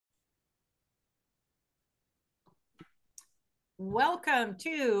Welcome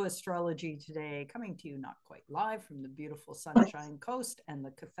to Astrology Today, coming to you not quite live from the beautiful Sunshine Coast and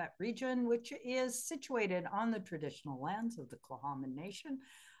the Cathet region, which is situated on the traditional lands of the Clahaman Nation.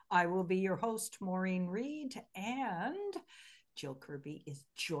 I will be your host, Moreen Reed, and Jill Kirby is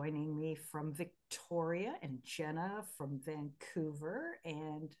joining me from Victoria and Jenna from Vancouver,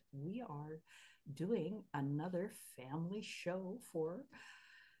 and we are doing another family show for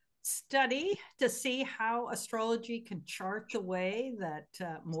study to see how astrology can chart the way that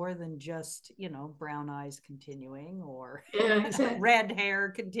more than just, brown eyes continuing or red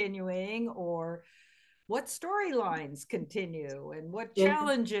hair continuing, or what storylines continue and what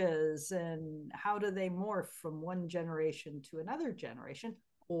challenges and how do they morph from one generation to another generation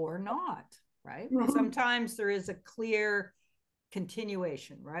or not, right? Sometimes there is a clear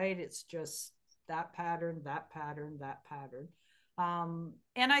continuation, right? It's just that pattern, that pattern, that pattern.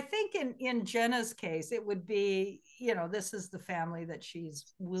 And I think in Jenna's case, it would be, this is the family that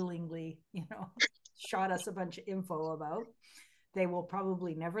she's willingly, shot us a bunch of info about. They will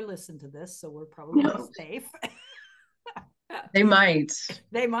probably never listen to this, so we're probably safe. They might.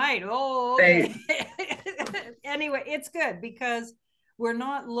 They might. Oh, okay. Anyway, it's good because we're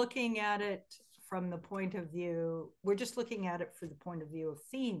not looking at it from the point of view, we're just looking at it for the point of view of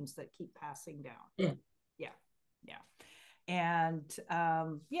themes that keep passing down. Yeah. And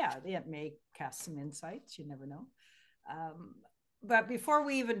it may cast some insights, you never know. But before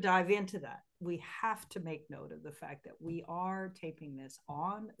we even dive into that, we have to make note of the fact that we are taping this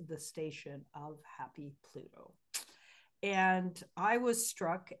on the station of Happy Pluto. And I was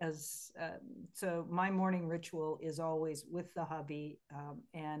struck as, so my morning ritual is always with the hubby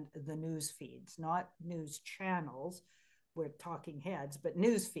and the news feeds, not news channels, we're talking heads, but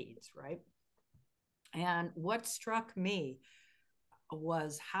news feeds, right? And what struck me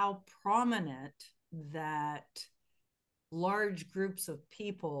was how prominent that large groups of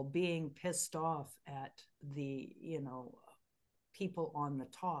people being pissed off at the, people on the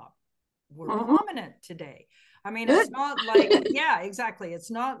top were prominent today. I mean, it's not like, exactly.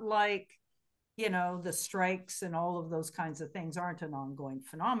 It's not like, the strikes and all of those kinds of things aren't an ongoing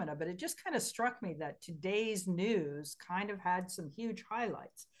phenomena, but it just kind of struck me that today's news kind of had some huge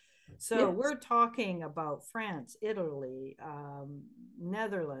highlights. So we're talking about France, Italy,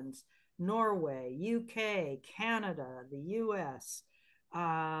 Netherlands, Norway, UK, Canada, the US.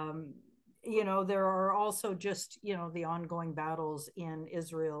 There are also just, the ongoing battles in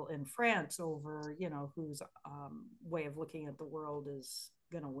Israel and France over, whose way of looking at the world is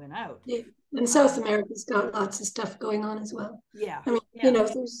going to win out. Yeah. And South America's got lots of stuff going on as well. Yeah. I mean,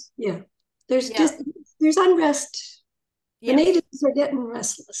 there's unrest. The natives are getting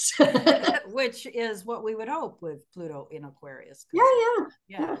restless. Which is what we would hope with Pluto in Aquarius. Yeah.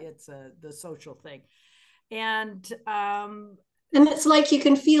 It's the social thing. And it's like you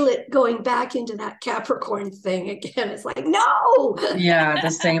can feel it going back into that Capricorn thing again. It's like, no. Yeah,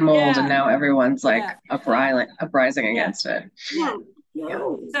 the same old, and now everyone's like uprising against it.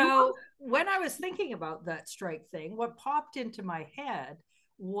 No. So when I was thinking about that strike thing, what popped into my head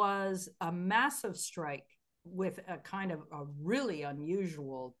was a massive strike with a kind of a really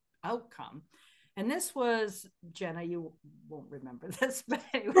unusual outcome. And this was, Jenna, you won't remember this, but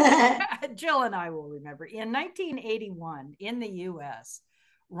anyway, Jill and I will remember. In 1981, in the US,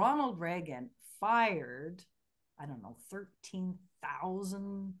 Ronald Reagan fired,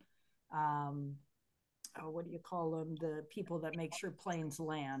 13,000, what do you call them? The people that make sure planes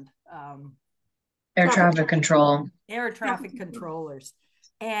land. Air traffic control. Air traffic controllers.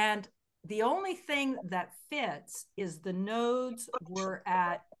 And the only thing that fits is the nodes were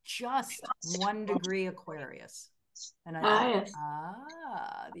at just 1 degree Aquarius. And I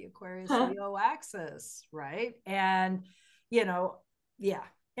thought, the Aquarius Leo axis, right? And,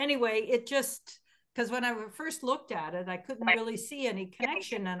 anyway, it just, because when I first looked at it, I couldn't really see any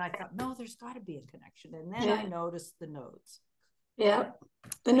connection. And I thought, no, there's got to be a connection. And then I noticed the nodes. Yeah.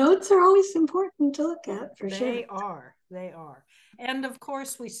 The nodes are always important to look at, for sure. They are. And of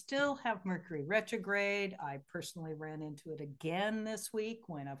course, we still have Mercury retrograde. I personally ran into it again this week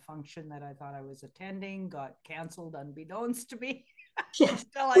when a function that I thought I was attending got canceled unbeknownst to me. Until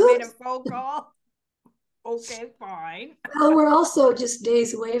I made a phone call. Okay, fine. Well, we're also just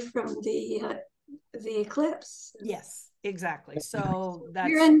days away from the eclipse. Yes, exactly. So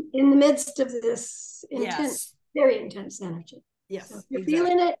you're in the midst of this intense, very intense energy. Yes, so if you're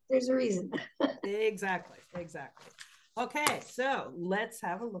feeling it, there's a reason. Exactly. Okay, so let's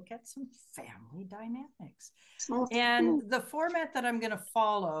have a look at some family dynamics. And the format that I'm going to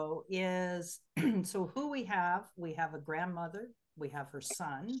follow is, so who we have a grandmother, we have her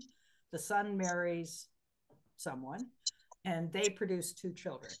son. The son marries someone. and they produced 2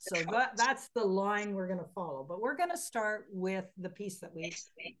 children. So that's the line we're going to follow. But we're going to start with the piece that we,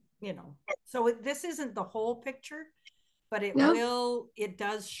 so this isn't the whole picture, but it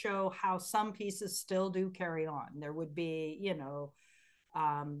does show how some pieces still do carry on. There would be,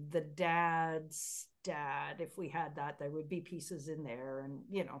 the dad's dad, if we had that, there would be pieces in there. And,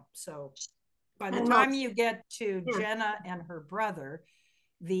 so by the time you get to Jenna and her brother,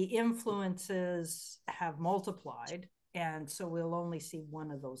 the influences have multiplied. And so we'll only see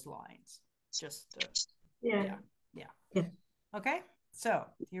one of those lines. Yeah. Okay. So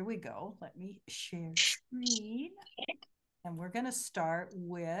here we go. Let me share screen. And we're going to start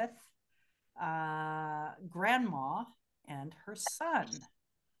with grandma and her son.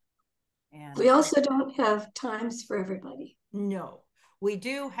 And we also don't have times for everybody. No, we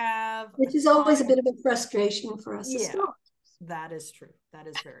do have. Which is always a bit of a frustration for us. Yeah, that is true. That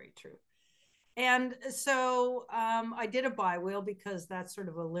is very true. And so I did a bi-wheel because that sort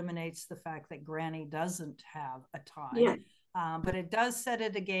of eliminates the fact that Granny doesn't have a time. Yeah. But it does set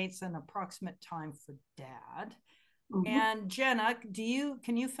it against an approximate time for Dad. Mm-hmm. And Jenna,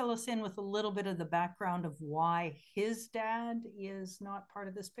 can you fill us in with a little bit of the background of why his dad is not part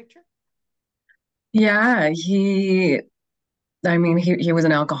of this picture? Yeah, he was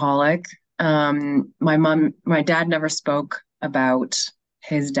an alcoholic. My dad never spoke about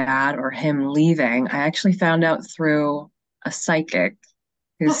his dad or him leaving. I actually found out through a psychic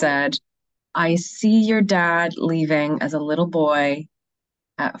who said, I see your dad leaving as a little boy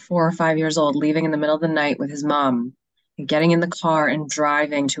at 4 or 5 years old, leaving in the middle of the night with his mom and getting in the car and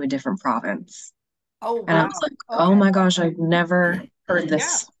driving to a different province. Oh, wow. And I was like, oh my gosh, I've never heard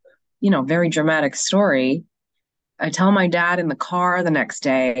this, very dramatic story. I tell my dad in the car the next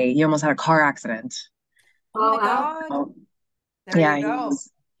day, he almost had a car accident. Oh my God. There you go.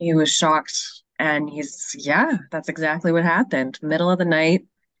 He was shocked. And that's exactly what happened. Middle of the night.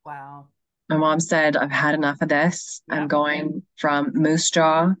 Wow. My mom said, I've had enough of this. Yep. I'm going from Moose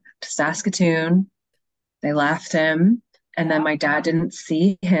Jaw to Saskatoon. They left him. And then my dad didn't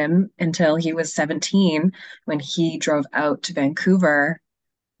see him until he was 17 when he drove out to Vancouver,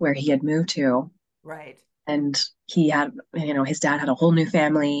 where he had moved to. Right. And he had, his dad had a whole new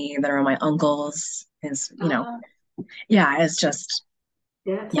family that are my uncles. It's just.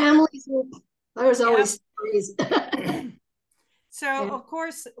 Yeah, families. There's always stories. So, of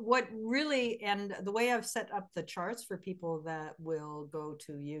course, what really, and the way I've set up the charts for people that will go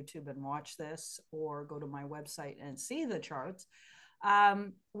to YouTube and watch this or go to my website and see the charts,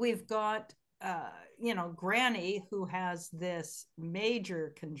 we've got Granny, who has this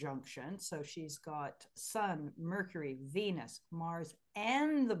major conjunction. So she's got Sun, Mercury, Venus, Mars,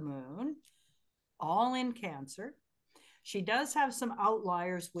 and the Moon, all in Cancer. She does have some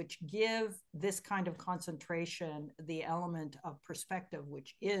outliers which give this kind of concentration the element of perspective,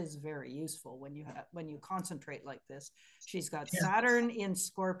 which is very useful when you concentrate like this. She's got Saturn in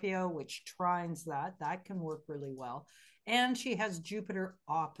Scorpio, which trines that can work really well. And she has Jupiter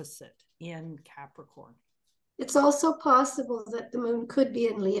opposite in Capricorn. It's also possible that the moon could be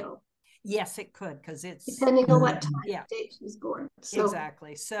in Leo. Yes, it could, because it's depending on what time of day she's born. So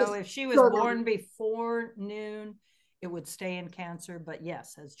exactly. So if she was born before noon, it would stay in Cancer. But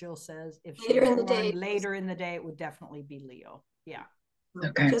yes, as Jill says, if she was born later in the day, it would definitely be Leo. Yeah.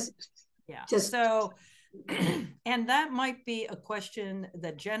 Okay. So, and that might be a question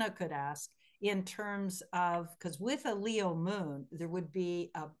that Jenna could ask in terms of, because with a Leo moon, there would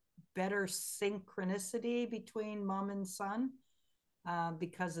be a better synchronicity between mom and son.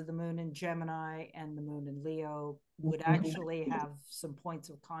 Because of the moon in Gemini and the moon in Leo would actually have some points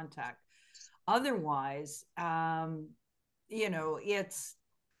of contact. Otherwise, it's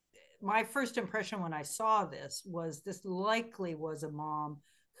my first impression when I saw this was this likely was a mom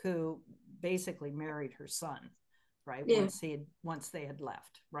who basically married her son, right? Yeah. Once they had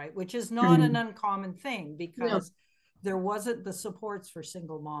left, right? Which is not an uncommon thing, because there wasn't the supports for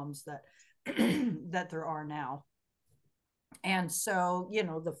single moms that that there are now. And so,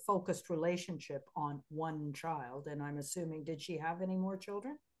 the focused relationship on one child, and I'm assuming, did she have any more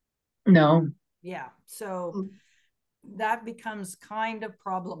children? No. Yeah. So that becomes kind of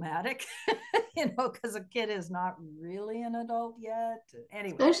problematic, because a kid is not really an adult yet.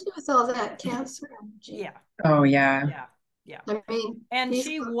 Anyway. Especially with all that Cancer energy. Yeah. Oh, yeah. Yeah. I mean, and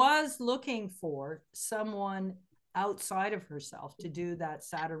she was looking for someone outside of herself to do that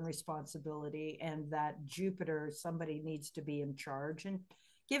Saturn responsibility, and that Jupiter, somebody needs to be in charge. And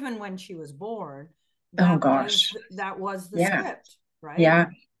given when she was born, that was the script, right? Yeah.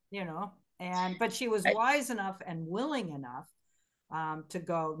 But she was wise enough and willing enough to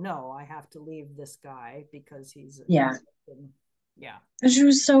go, no, I have to leave this guy because he's Yeah. yeah. And she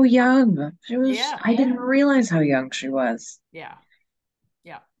was so young. Yeah. I didn't realize how young she was. Yeah.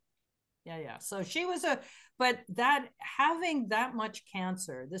 Yeah. Yeah. So she was but that having that much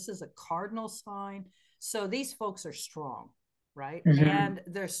cancer, this is a cardinal sign. So these folks are strong, right? Mm-hmm. And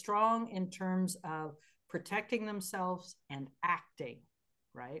they're strong in terms of protecting themselves and acting,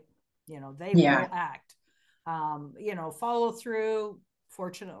 right? They will act. Follow through.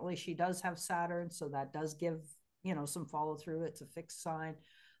 Fortunately, she does have Saturn, so that does give, some follow through. It's a fixed sign.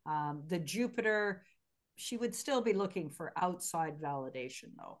 The Jupiter, she would still be looking for outside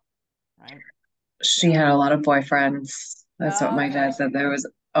validation, though, right? She had a lot of boyfriends. That's what my dad said. There was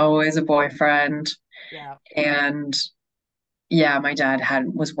always a boyfriend. Yeah. And yeah, my dad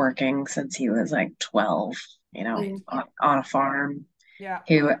was working since he was like 12, on a farm. Yeah.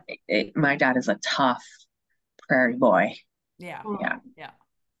 My dad is a tough prairie boy. Yeah. Yeah. Yeah.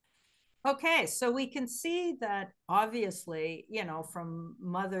 Okay, so we can see that obviously, from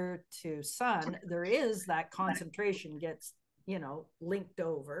mother to son, there is that concentration gets, linked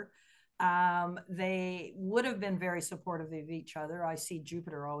over. They would have been very supportive of each other. I see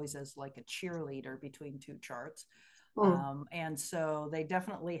Jupiter always as like a cheerleader between two charts. And so they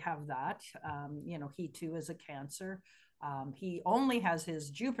definitely have that. He too is a Cancer. He only has his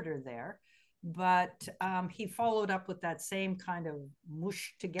Jupiter there, but he followed up with that same kind of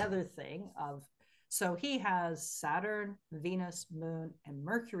mush together thing of, so he has Saturn, Venus, Moon, and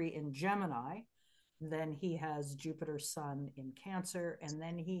Mercury in Gemini. Then he has Jupiter, Sun in Cancer, and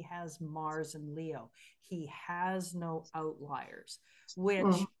then he has Mars in Leo. He has no outliers,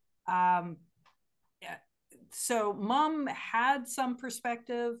 which so mom had some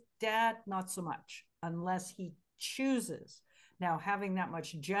perspective, dad not so much, unless he chooses. Now, having that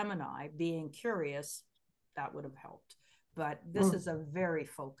much Gemini, being curious, that would have helped. But this is a very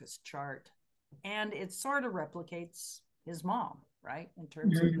focused chart, and it sort of replicates his mom, right? In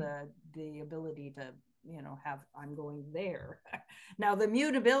terms of the ability to, have, I'm going there. Now, the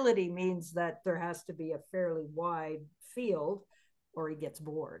mutability means that there has to be a fairly wide field or he gets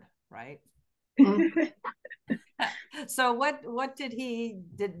bored, right? So what did he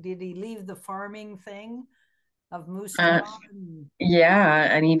leave the farming thing of moose jaw?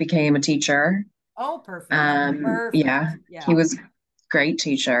 Yeah, and he became a teacher. Oh, perfect. Perfect. Yeah, he was a great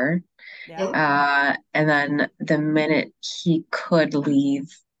teacher. Yeah. And then the minute he could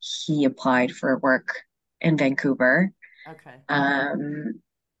leave, he applied for work in Vancouver. Okay.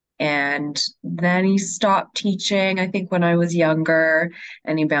 And then he stopped teaching, I think, when I was younger,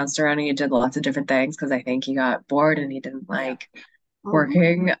 and he bounced around and he did lots of different things because I think he got bored and he didn't like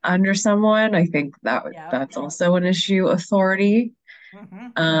working under someone. I think that's also an issue, authority.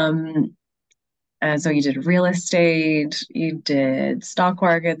 And so you did real estate, you did stock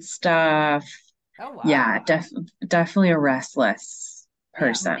market stuff. Oh, wow. Yeah, definitely a restless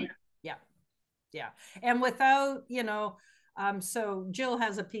person. Yeah. And without, so Jill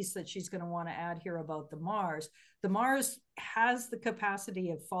has a piece that she's going to want to add here about the Mars. The Mars has the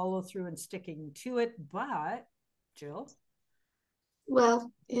capacity of follow through and sticking to it, but Jill?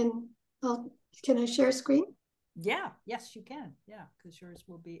 Well, can I share screen? Yeah, yes, you can. Yeah, because yours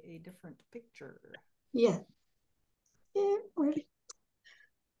will be a different picture. Yeah. Where get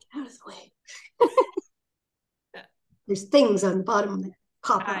out of the way. There's things on the bottom that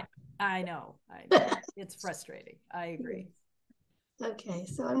pop up. I know. It's frustrating. I agree. Okay,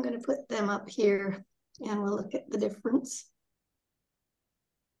 so I'm going to put them up here and we'll look at the difference.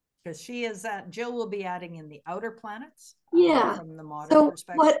 Because Jill will be adding in the outer planets. Yeah. From the modern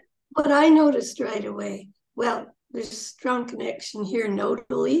perspective. What I noticed right away, well, there's a strong connection here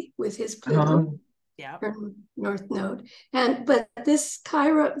nodally with his Pluto. North node. But this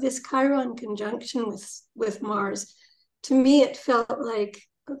Chiron conjunction with Mars, to me, it felt like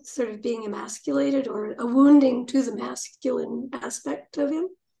sort of being emasculated or a wounding to the masculine aspect of him.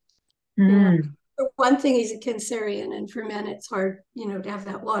 For one thing, he's a Cancerian, and for men, it's hard, to have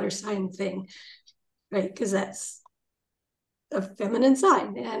that water sign thing, right? Because that's a feminine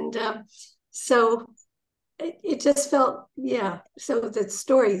sign. And so it just felt, so the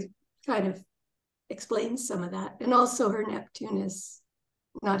story kind of explains some of that. And also her Neptune is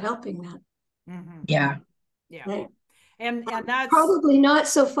not helping that. Yeah. Right? And that's probably not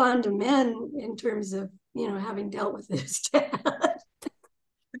so fond of men in terms of, having dealt with his dad.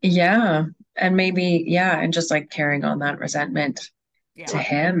 Yeah. And maybe, and just like carrying on that resentment to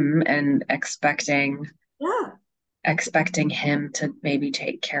him and expecting him to maybe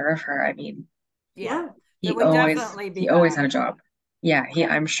take care of her. I mean, he always had a job. Yeah,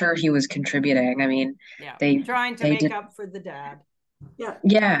 I'm sure he was contributing. I mean, trying to make up for the dad. Yeah.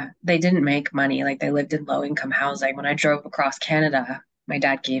 Yeah, they didn't make money. Like they lived in low income housing. When I drove across Canada, my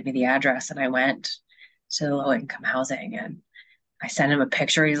dad gave me the address and I went to the low income housing and I sent him a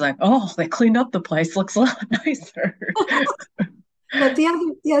picture. He's like, "Oh, they cleaned up the place. Looks a lot nicer." But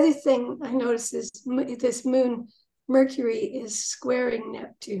the other thing I noticed is this moon, Mercury is squaring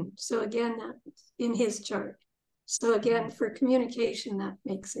Neptune. So again, that in his chart. So again, for communication, that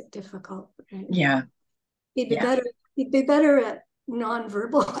makes it difficult. Right? Yeah. He'd be better. He'd be better at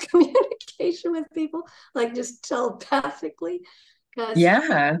nonverbal communication with people, like just telepathically, because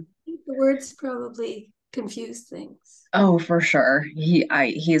Yeah. the words probably confuse things. Oh, for sure. He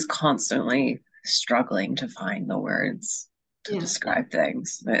is constantly struggling to find the words to describe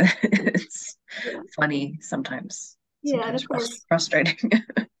things. It's funny sometimes. Yeah, and Sometimes of course, frustrating.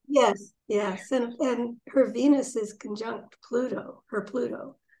 yes, and her Venus is conjunct Pluto, her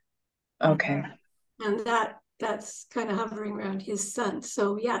Pluto, Okay. and that's kind of hovering around his sun.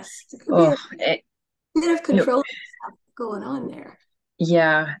 So yes, there could be Oh, a bit of control stuff going on there.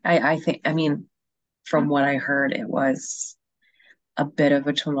 yeah. I think, I mean, from what I heard, it was a bit of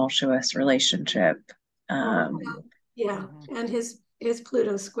a tumultuous relationship. Yeah, and his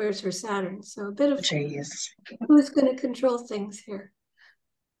Pluto squares her Saturn, so a bit of Jeez. who's going to control things here.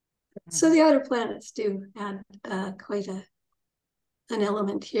 So the outer planets do add quite an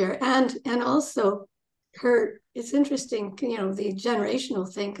element here, and also her. It's interesting, you know, the generational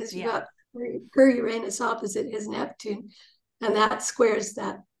thing because you got her Uranus opposite his Neptune, and that squares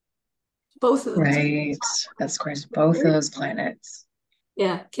that both of those. Right. That squares both of those planets.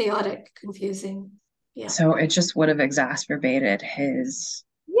 Yeah, chaotic, confusing. Yeah. So it just would have exacerbated his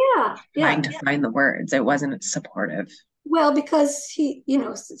trying to find the words. It wasn't supportive. Well, because he, you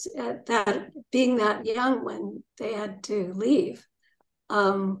know, that being that young when they had to leave,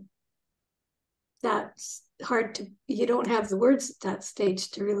 that's hard to, you don't have the words at that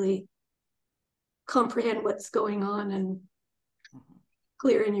stage to really comprehend what's going on and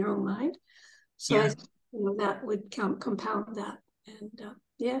clear in your own mind. So I, you know, that would compound that. And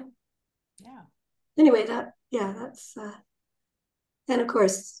yeah. Anyway, that's and of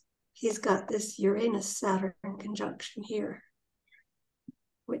course he's got this Uranus Saturn conjunction here,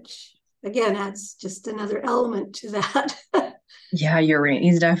 which again adds just another element to that. Yeah,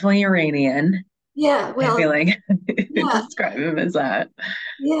 he's definitely Uranian. Yeah, well, I feel like describe him as that.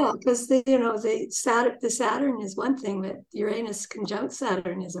 Yeah, because the Saturn is one thing, but Uranus conjunct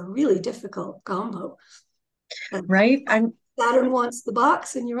Saturn is a really difficult combo. Right? Saturn wants the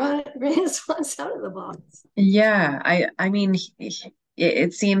box, and Uranus wants out of the box. Yeah, I mean,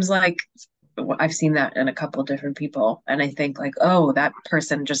 it seems like I've seen that in a couple different people, and I think like, oh, that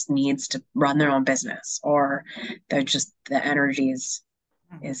person just needs to run their own business, or they're just the energies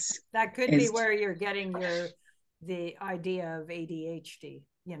is that could be where you're getting the idea of ADHD.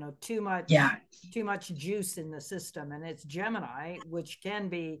 You know, too much juice in the system, and it's Gemini, which can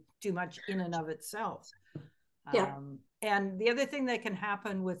be too much in and of itself. And the other thing that can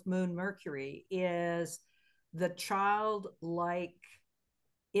happen with Moon Mercury is the childlike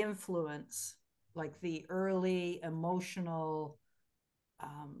influence, like the early emotional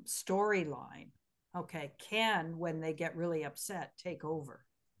storyline, can, when they get really upset, take over.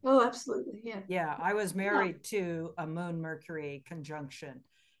 Oh, absolutely. Yeah. Yeah. I was married to a Moon Mercury conjunction.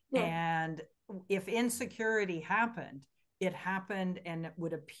 And if insecurity happened, it happened and it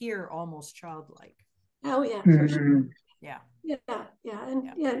would appear almost childlike. Oh, yeah, for sure. Yeah.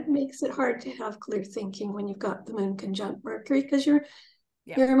 And it makes it hard to have clear thinking when you've got the Moon conjunct Mercury because your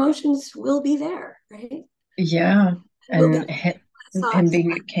emotions will be there, right? Yeah. And him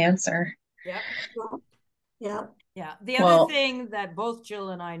being a Cancer. Yeah. The other thing that both Jill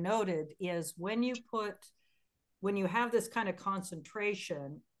and I noted is when you have this kind of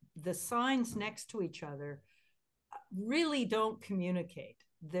concentration, the signs next to each other really don't communicate.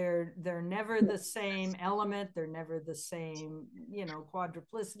 They're never the same element. They're never the same,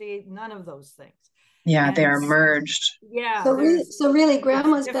 quadruplicity, none of those things. Yeah, they are merged. Yeah. So really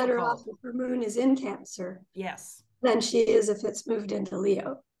grandma's better off if her moon is in Cancer. Yes. Than she is if it's moved into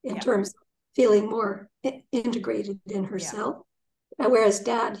Leo in terms of feeling more integrated in herself. Whereas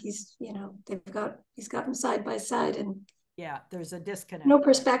dad, he's got them side by side and there's a disconnect. No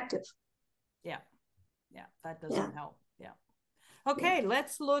perspective. That doesn't help. Okay,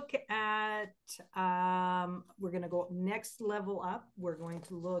 let's look at, we're going to go next level up. We're going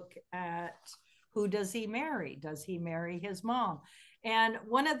to look at who does he marry? Does he marry his mom? And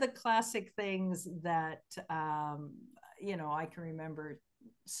one of the classic things that, I can remember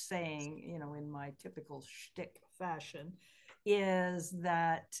saying, in my typical shtick fashion, is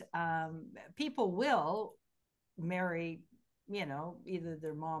that people will marry you know, either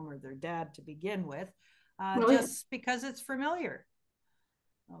their mom or their dad to begin with, Really? just because it's familiar.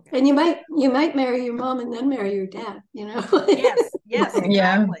 Okay. And you might marry your mom and then marry your dad, you know. Yes, exactly.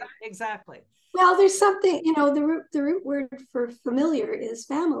 Yeah. Exactly. Well, there's something, you know, the root word for familiar is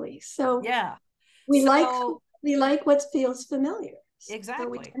family. So yeah, we like what feels familiar. Exactly. So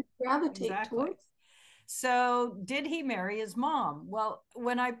we tend to gravitate towards. So did he marry his mom? Well,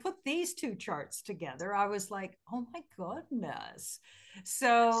 when I put these two charts together, I was like, oh my goodness.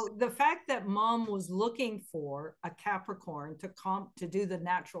 So the fact that mom was looking for a Capricorn to do the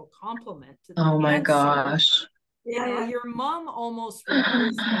natural complement to the Oh my Cancer, gosh. you know, your mom almost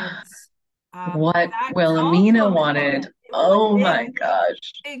represents what Wilhelmina wanted. Oh my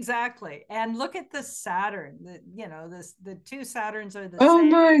gosh. Exactly. And look at the Saturn. You know, the two Saturns are the same. Oh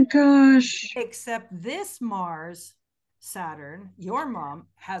my gosh. Except this Mars Saturn, your mom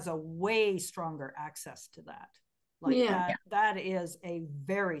has a way stronger access to that. Like that is a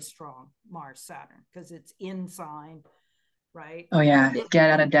very strong Mars Saturn because it's in sign, right? Oh yeah. Get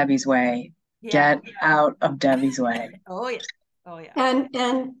out of Debbie's way. Get out of Debbie's way. Oh yeah. Oh yeah.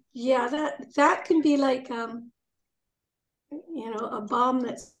 And yeah, that can be like you know, a bomb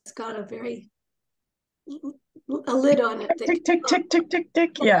that's got a lid on it. Tick, tick, tick, tick, tick,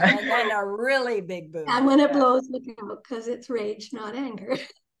 tick. Yeah. And then a really big boom. And when it blows, look out, because it's rage, not anger.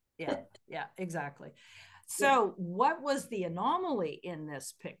 Yeah, exactly. So what was the anomaly in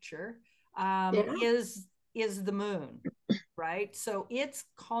this picture is the moon, right? So it's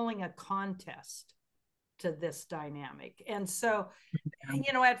calling a contest to this dynamic. And so,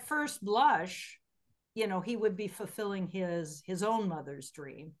 you know, at first blush, you know, he would be fulfilling his own mother's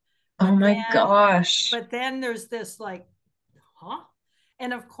dream. Oh my gosh. But then there's this like, huh?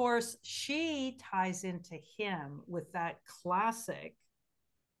 And of course, she ties into him with that classic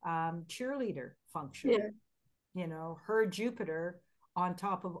cheerleader function. Yeah. You know, her Jupiter on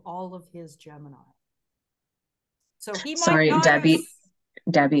top of all of his Gemini. So he might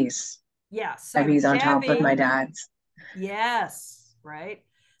Debbie's. Yeah. So Debbie's on top of my dad's. Yes. Right.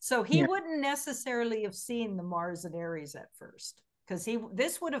 So he wouldn't necessarily have seen the Mars and Aries at first because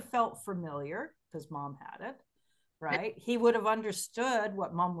this would have felt familiar because mom had it. Right. He would have understood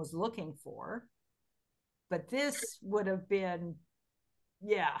what mom was looking for. But this would have been,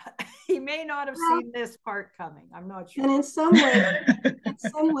 he may not have seen this part coming. I'm not sure. And in some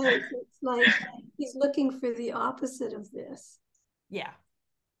ways, it's like he's looking for the opposite of this. Yeah.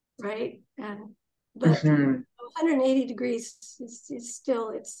 Right. But 180 degrees is still,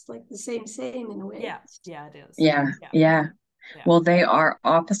 it's like the same in a way. Yeah, it is. Yeah. Well, they are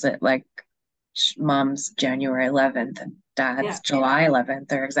opposite. Like mom's January 11th and dad's July 11th.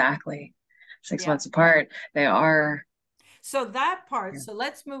 They're exactly 6 months apart. They are. So that part, so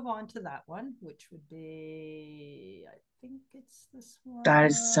let's move on to that one, which would be, I think it's this one. That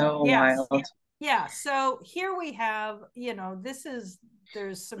is so wild. Yeah. So here we have, you know, there's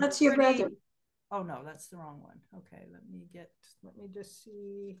some. That's your brother. Oh no, that's the wrong one. Okay, let me just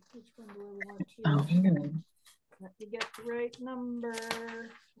see which one do I want to. Let me get the right number.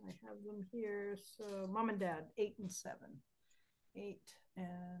 I have them here. So mom and dad, 8 and 7. 8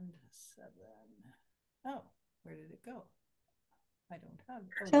 and 7. Oh, where did it go? I don't have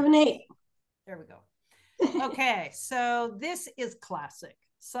it. 7, 8. There we go. Okay, so this is classic.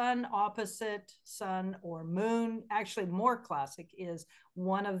 Sun opposite sun or moon. Actually, more classic is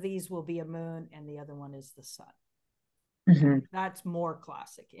one of these will be a moon and the other one is the sun. Mm-hmm. That's more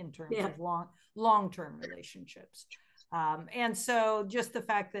classic in terms of long-term relationships. And so just the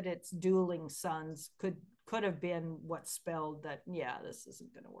fact that it's dueling suns could have been what spelled that, this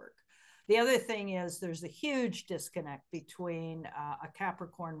isn't going to work. The other thing is there's a huge disconnect between a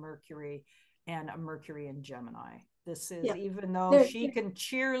Capricorn Mercury and a Mercury in Gemini. This is, even though she can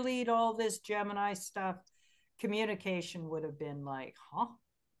cheerlead all this Gemini stuff, communication would have been like, huh?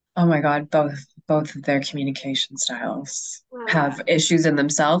 Oh my God, both of their communication styles have issues in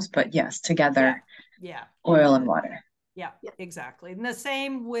themselves, but yes, together, oil and water. Yeah, exactly. And the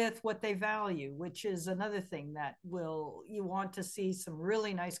same with what they value, which is another thing that you want to see some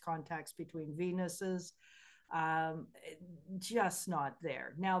really nice contacts between Venuses, just not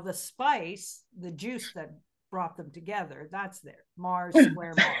there. Now the spice, the juice that brought them together, that's there. Mars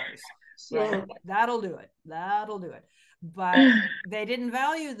square Mars, right? That'll do it. But they didn't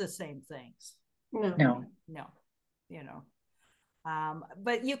value the same things. No. You know.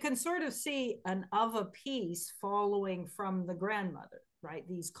 But you can sort of see an of a piece following from the grandmother, right?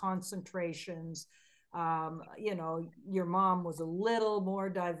 These concentrations. You know, your mom was a little more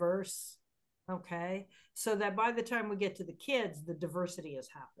diverse, okay? So that by the time we get to the kids, the diversity has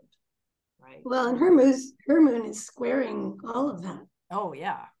happened, right? Well, and her moon is squaring all of that. Oh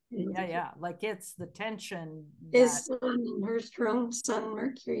yeah. Yeah. Like it's the tension. His sun and her own sun,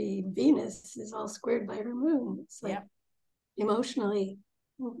 Mercury, Venus is all squared by her moon. It's like emotionally.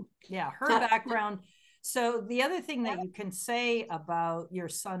 Yeah, her background. So the other thing that you can say about your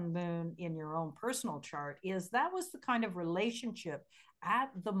sun moon in your own personal chart is that was the kind of relationship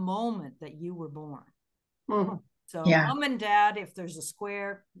at the moment that you were born. Mm-hmm. So mom and dad, if there's a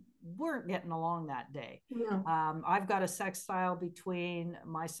square, weren't getting along that day. Yeah. I've got a sextile between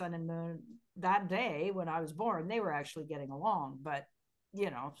my sun and moon that day when I was born. They were actually getting along, but yeah.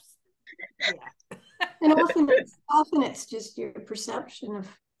 And often it's just your perception of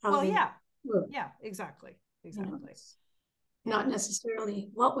how they look. Yeah, exactly. Not necessarily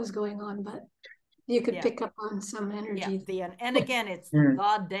what was going on, but you could pick up on some energy. And again, it's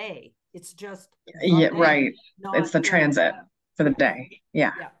the day. It's just day, right. It's the transit for the day.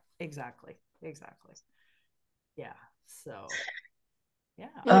 Yeah. Yeah, exactly. Yeah. So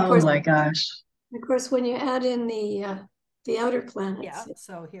oh my gosh. Of course, when you add in the outer planets. Yeah.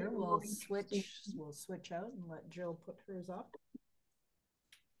 So here we'll switch out and let Jill put hers up.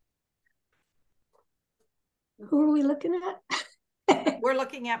 Who are we looking at? We're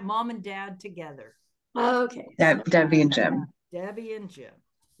looking at mom and dad together. Okay. Debbie and Jim. Debbie and Jim.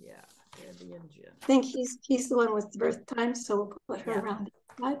 Yeah. Debbie and Jim. I think he's the one with the birth time, so we'll put her around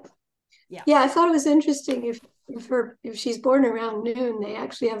that. Yeah. I thought it was interesting if she's born around noon, they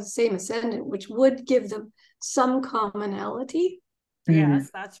actually have the same ascendant, which would give them some commonality. Yes,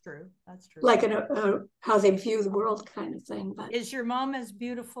 that's true. Like how they view the world kind of thing. But is your mom as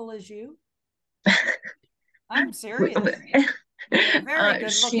beautiful as you? I'm serious. You're a very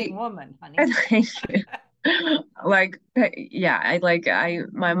good-looking woman, honey. Thank you.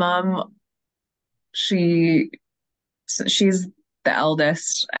 My mom, she's the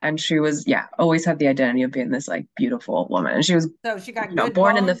eldest, and she was always had the identity of being this like beautiful woman, and she was she got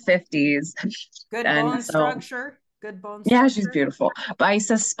born in the 50s. Good bone structure. Good bone structure. Yeah, she's beautiful, but I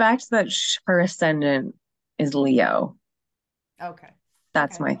suspect that her ascendant is Leo. Okay,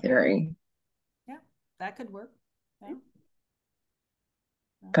 that's my theory. Yeah, that could work. Yeah.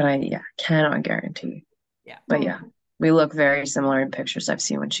 But I cannot guarantee. Yeah. But we look very similar in pictures I've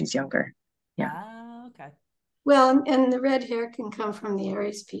seen when she's younger. Yeah. Okay. Well, and the red hair can come from the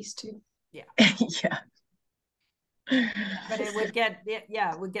Aries piece too. Yeah. Yeah. But it would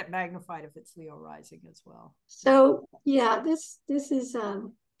get magnified if it's Leo rising as well. So this is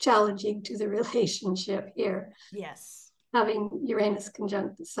challenging to the relationship here. Yes. Having Uranus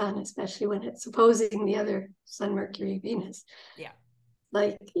conjunct the sun, especially when it's opposing the other sun, Mercury, Venus. Yeah.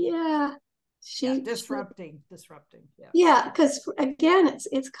 Like, disrupting. Yeah, because again,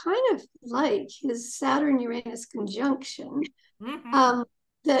 it's kind of like his Saturn-Uranus conjunction. Mm-hmm.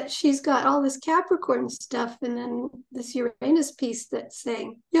 That she's got all this Capricorn stuff, and then this Uranus piece that's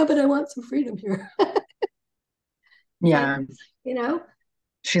saying, "Yeah, but I want some freedom here." Yeah, like,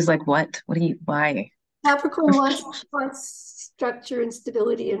 she's like, "What? Why?" Capricorn wants structure and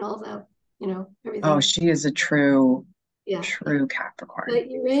stability and all that, everything. Oh, she is a true Capricorn. But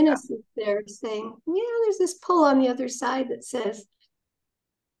Uranus is there saying, there's this pull on the other side that says,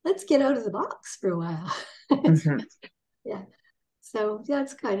 let's get out of the box for a while. Mm-hmm. Yeah. So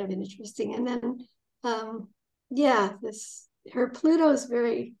that's kind of interesting. And then, her Pluto is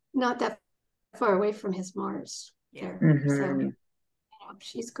not that far away from his Mars. Yeah. Mm-hmm. So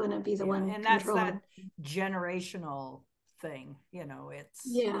she's going to be the one. And that's that generational thing, it's.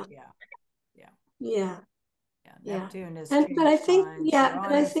 Yeah. Neptune is. But I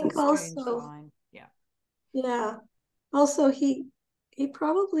think also. Yeah. Also, he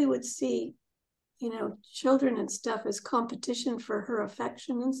probably would see, children and stuff as competition for her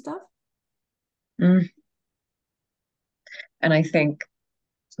affection and stuff. And I think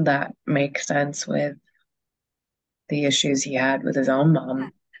that makes sense with the issues he had with his own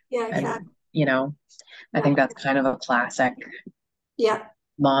mom. Yeah, exactly. I think that's kind of a classic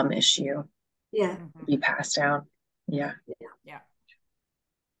mom issue. Yeah. Be passed down. Yeah.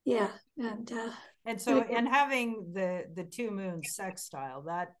 And so having the two moons sextile,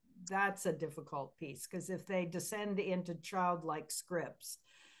 that's a difficult piece, because if they descend into childlike scripts,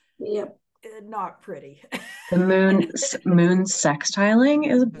 not pretty. The moon sextiling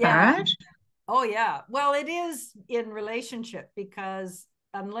is bad. Oh yeah. Well, it is in relationship, because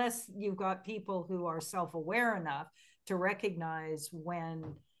unless you've got people who are self-aware enough to recognize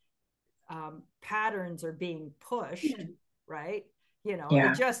when patterns are being pushed, right?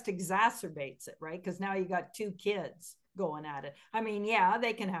 It just exacerbates it, right? Because now you got two kids going at it. I mean,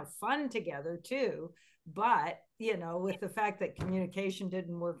 they can have fun together too, But, with the fact that communication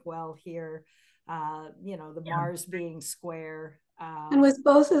didn't work well here, the Mars being square. And with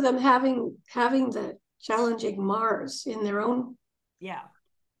both of them having the challenging Mars in their own. Yeah.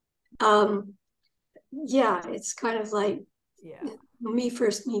 It's kind of like me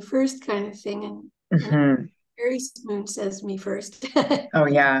first kind of thing. And Aries moon says me first. Oh,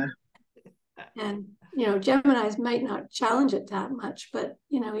 yeah. And, Geminis might not challenge it that much, but,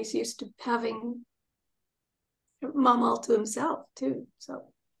 he's used to having mom all to himself too. So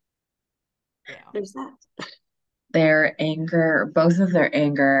there's that. Their anger, both of their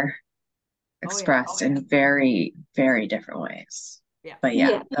anger expressed in very, very different ways. Yeah. But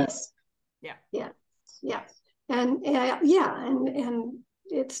that's. Yeah. And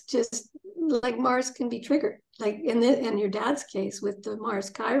it's just like Mars can be triggered. Like in your dad's case with the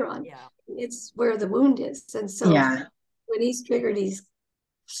Mars Chiron, it's where the wound is. And so when he's triggered, he's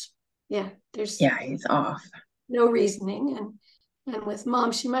off. No reasoning. And with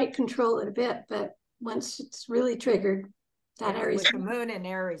mom, she might control it a bit, but once it's really triggered, that Aries with the moon in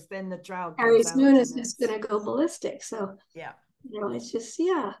Aries, then the child Aries moon is just going to go ballistic. So it's just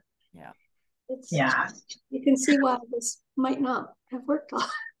it's you can see why this might not have worked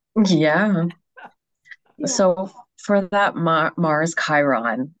well. Yeah. So for that Mars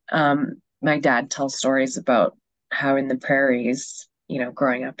Chiron, my dad tells stories about how in the prairies,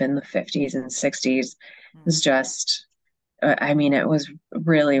 growing up in the 50s and 60s, was just, it was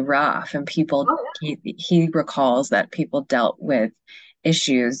really rough. And people, he recalls that people dealt with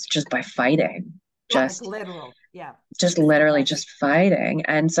issues just by fighting. Just literal. Just literally just fighting.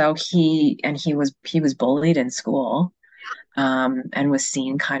 And so he was bullied in school, and was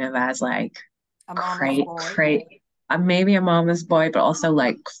seen kind of as like maybe a mama's boy, but also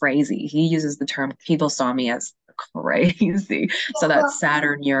like crazy. He uses the term, people saw me as crazy. So that's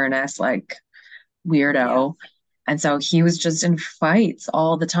Saturn, Uranus, like weirdo. And so he was just in fights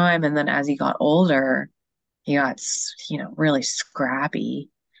all the time. And then as he got older, he got, really scrappy.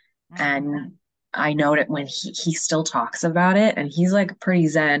 And I know that when he still talks about it, and he's like a pretty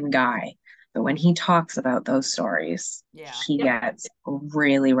zen guy, but when he talks about those stories, he gets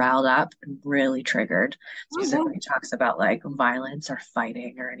really riled up and really triggered. Specifically talks about like violence or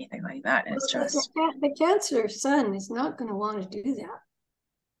fighting or anything like that. And it's just the Cancer sun is not going to want to do that.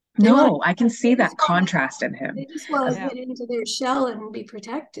 I can see that contrast in him. They just want to get into their shell and be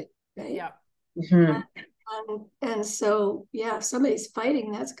protected, right? Yeah. And so, if somebody's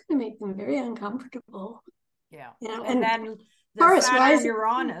fighting, that's going to make them very uncomfortable. Yeah. And then the Taurus Saturn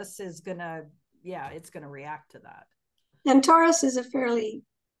Uranus is going to, it's going to react to that. And Taurus is a fairly,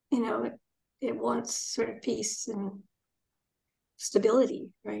 it wants sort of peace and stability,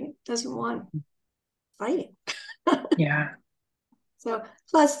 right? It doesn't want fighting. So,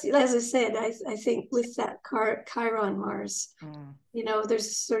 plus, as I said, I think with that Chiron Mars,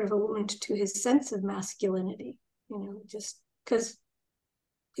 there's sort of a wound to his sense of masculinity, just because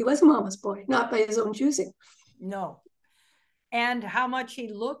he was a mama's boy, not by his own choosing. No. And how much he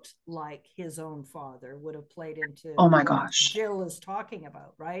looked like his own father would have played into what Jill is talking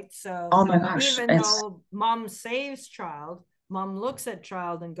about, right? So even though mom saves child, mom looks at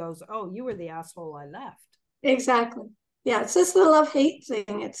child and goes, "Oh, you were the asshole I left." Exactly. Yeah, it's just the love-hate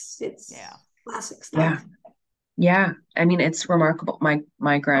thing. It's classic stuff. Yeah. It's remarkable.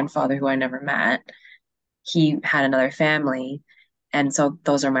 My grandfather, who I never met, he had another family. And so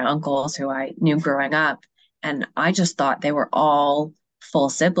those are my uncles who I knew growing up. And I just thought they were all full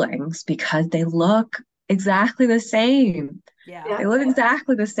siblings because they look exactly the same. They look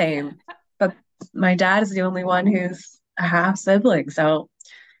exactly the same. But my dad is the only one who's a half sibling. So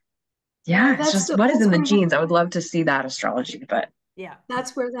it's just what is in the genes. I would love to see that astrology, but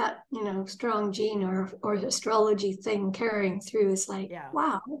that's where that strong gene or astrology thing carrying through is like,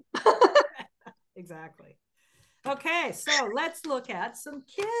 wow. Exactly. Okay, so let's look at some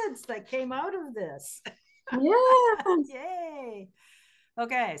kids that came out of this. Yay.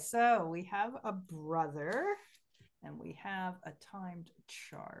 Okay, so we have a brother and we have a timed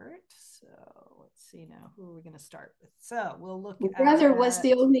chart. So let's see now, who are we going to start with? So we'll look at... Brother was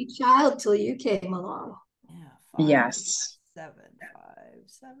the only child till you came along. Yes. 7, 5,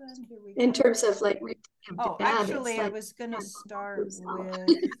 7. Here we go. In terms of like... actually, I was going to start with...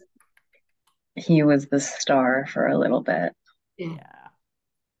 He was the star for a little bit.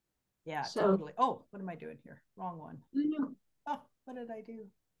 Yeah, totally. Oh, what am I doing here? Wrong one. Oh, what did I do?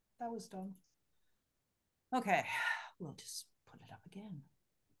 That was dumb. Okay, we'll just put it up again.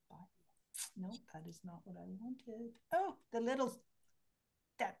 Nope, that is not what I wanted. Oh, the little,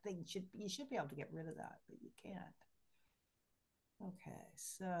 that thing you should be able to get rid of that, but you can't. Okay,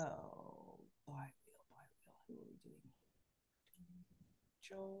 so biwheel. Who are we doing?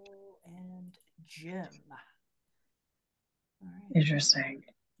 Joel and Jim. All right. Interesting.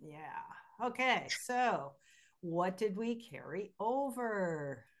 Yeah. Okay. So what did we carry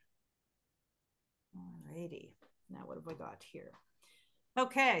over? Alrighty. Now what have I got here?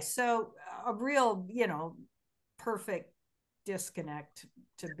 Okay. So a real, perfect disconnect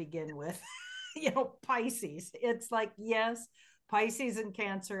to begin with. Pisces. It's like, yes, Pisces and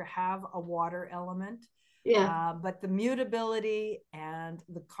Cancer have a water element. Yeah. But the mutability and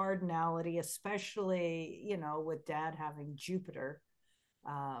the cardinality, especially, with Dad having Jupiter,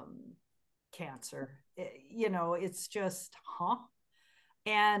 Cancer, it's just,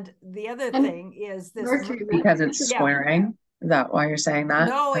 And the other thing is this Mercury, because it's squaring. Is that why you're saying that?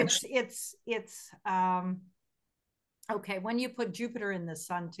 No, it's okay. When you put Jupiter and the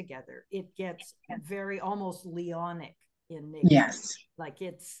Sun together, it gets very almost Leonic in nature. Yes. Like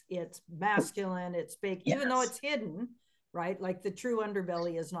it's masculine, it's big, even though it's hidden, right? Like the true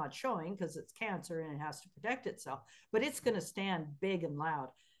underbelly is not showing because it's Cancer and it has to protect itself, but it's going to stand big and loud.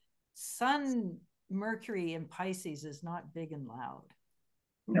 Sun, Mercury in Pisces is not big and loud.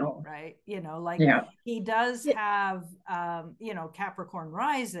 No. Right. He does have, Capricorn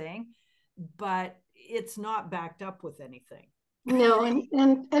rising, but it's not backed up with anything. No.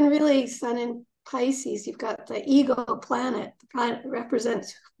 And really, Sun in Pisces, you've got the ego planet. The planet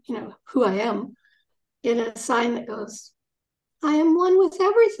represents, who I am, in a sign that goes, I am one with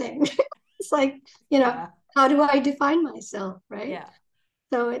everything. It's like, how do I define myself? Right. Yeah.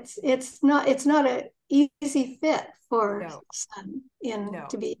 So it's not an easy fit for Sun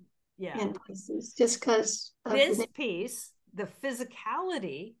to be in Pisces, just because this piece, the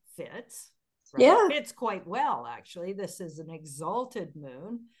physicality fits. Right? Yeah. Fits quite well, actually. This is an exalted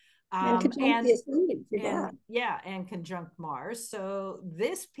moon. And conjunct Mars. So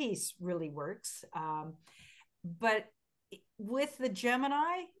this piece really works. But with the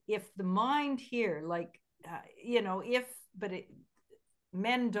Gemini, if the mind here,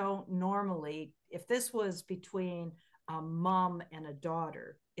 men don't normally, if this was between a mom and a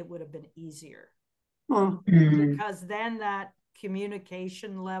daughter, it would have been easier. Because then that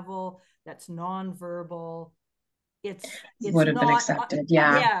communication level that's nonverbal, it's would have been accepted.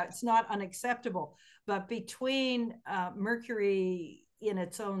 It's not unacceptable. But between Mercury in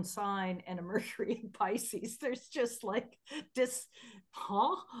its own sign and a Mercury in Pisces, there's just like this,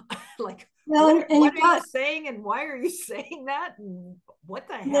 like, what are you saying, and why are you saying that, and what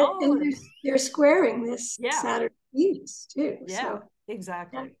the hell? And you're squaring this Saturn Venus too. Yeah, so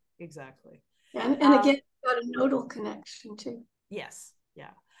exactly. And again, got a nodal connection too. Yes.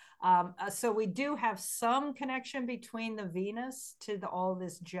 Yeah. So we do have some connection between the Venus to all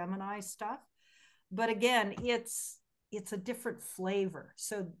this Gemini stuff, but again, it's a different flavor.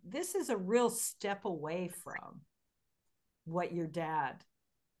 So this is a real step away from what your dad,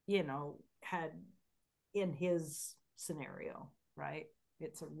 had in his scenario, right?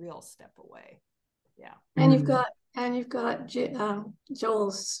 It's a real step away. Yeah. And you've got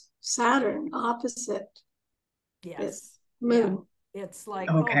Joel's Saturn opposite this moon. Yeah. It's like,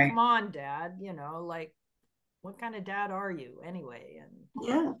 oh, come on, Dad, like, what kind of dad are you anyway?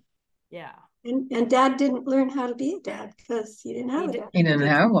 And and Dad didn't learn how to be a dad because he didn't have a dad. He didn't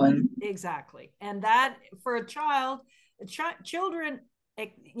have one. Exactly. And that, for a child, children,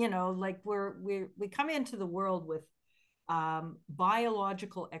 like we come into the world with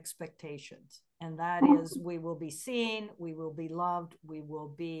biological expectations, and that is, we will be seen, we will be loved, we will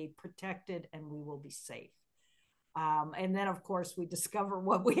be protected, and we will be safe. And then, of course, we discover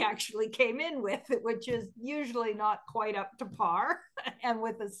what we actually came in with, which is usually not quite up to par. And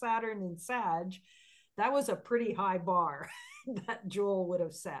with the Saturn in Sag, that was a pretty high bar that Joel would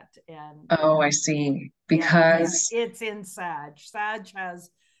have set. And I see. Because it's in Sag. Sag has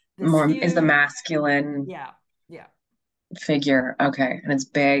this more is the masculine figure. Okay. And it's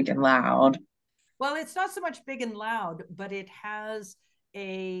big and loud. Well, it's not so much big and loud, but it has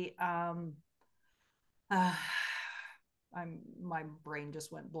a my brain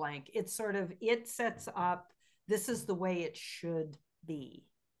just went blank. It's sort of, it sets up, this is the way it should be.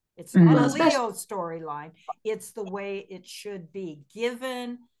 It's not a Leo storyline. It's the way it should be,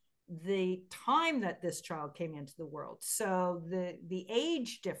 given the time that this child came into the world. So the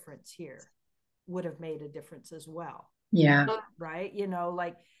age difference here would have made a difference as well. Yeah. Right?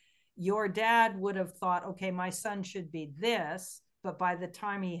 Like, your dad would have thought, okay, my son should be this, but by the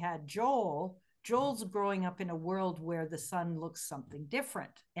time he had Joel's growing up in a world where the son looks something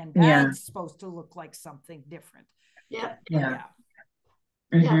different, and dad's supposed to look like something different. Yeah.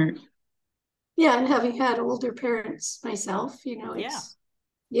 Mm-hmm. Yeah, and having had older parents myself, it's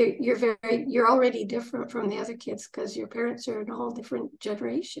you're already different from the other kids because your parents are in a whole different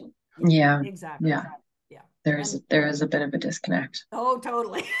generation. Yeah. Exactly. Yeah. Yeah. There is a bit of a disconnect. Oh,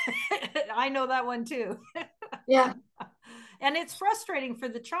 totally. I know that one too. Yeah. And it's frustrating for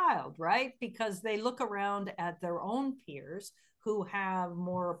the child, right? Because they look around at their own peers who have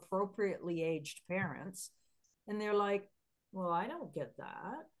more appropriately aged parents, and they're like, well, I don't get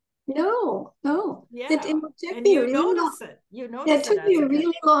that. No. Yeah. It took And me you a really notice long, it. You notice it took me a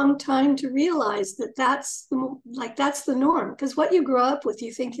really long time to realize that that's the norm, because what you grow up with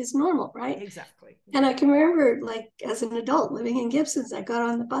you think is normal, right? Exactly. And I can remember, like, as an adult living in Gibson's, I got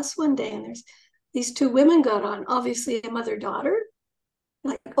on the bus one day and there's these two women got on, obviously a mother-daughter,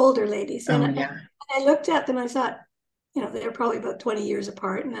 like older ladies. And I looked at them and I thought, you know, they're probably about 20 years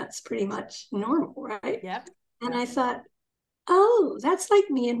apart and that's pretty much normal, right? Yep. And I thought, oh, that's like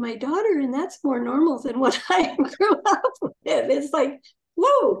me and my daughter, and that's more normal than what I grew up with. It's like,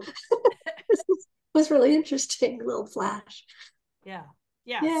 whoa. This was really interesting, little flash. Yeah.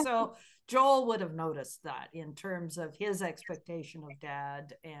 So Joel would have noticed that in terms of his expectation of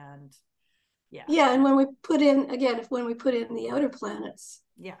dad. And and when we put in the outer planets,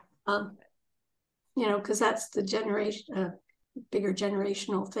 you know, because that's the generation, bigger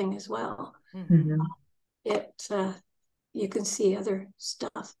generational thing as well. It you can see other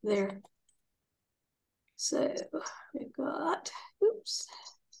stuff there. So we got,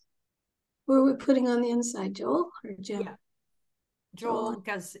 who are we putting on the inside, Joel or Jim? Joel,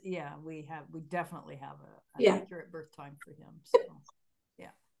 because we definitely have an accurate birth time for him. So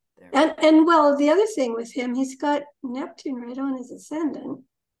and well, the other thing with him, he's got Neptune right on his ascendant.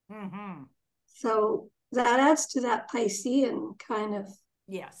 So that adds to that Piscean kind of.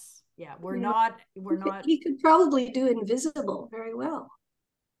 Yes. Yeah. We're not. He could probably do invisible very well.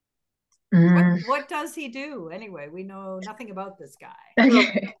 What does he do anyway? We know nothing about this guy.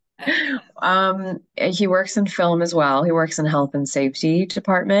 Okay. He works in film as well. He works in health and safety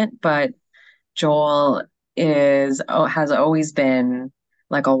department, but Joel has always been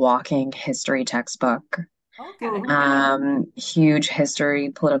like a walking history textbook. Okay. Huge history,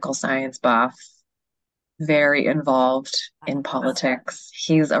 political science buff, very involved in politics.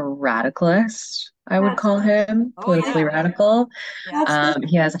 He's a radicalist, I would call him, politically radical.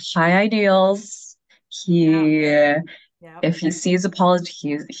 He has high ideals. If he sees a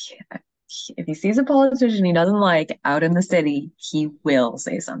politician he doesn't like out in the city, he will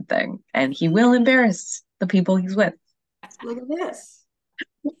say something, and he will embarrass the people he's with. Look at this.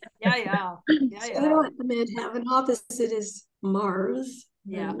 Yeah. The midheaven opposite is Mars.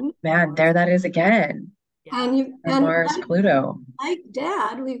 Man, there that is again. And Mars, Pluto. Like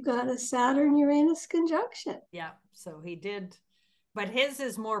Dad, we've got a Saturn-Uranus conjunction. Yeah, so he did, but his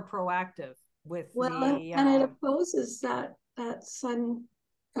is more proactive with and it opposes that Sun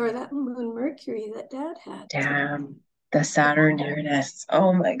or that Moon Mercury that Dad had. Damn, the Saturn-Uranus.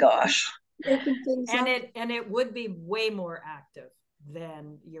 Oh my gosh. And it would be way more active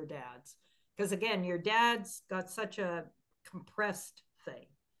than your dad's, because again, your dad's got such a compressed thing,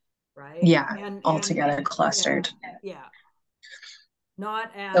 right? And altogether clustered.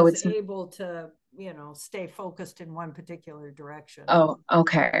 Not as able to, stay focused in one particular direction. Oh,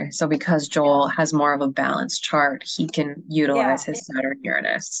 okay. So because Joel has more of a balanced chart, he can utilize his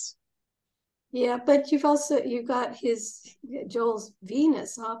Saturn-Uranus. Yeah, but you've got Joel's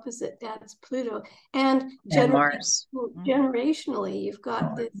Venus opposite Dad's Pluto, and Mars. Generationally, you've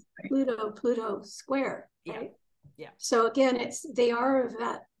got this Pluto square, right? Yeah. So again, they are of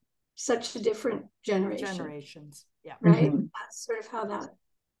that such a different generations. Yeah. Right. That's sort of how that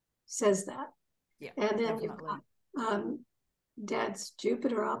says that. Yeah. And then you've got Dad's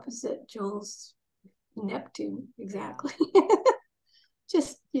Jupiter opposite Joel's Neptune. Exactly.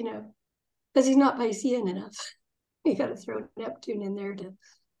 Just, because he's not Piscean enough. You got to throw Neptune in there to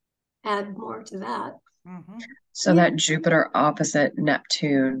add more to that. So that Jupiter opposite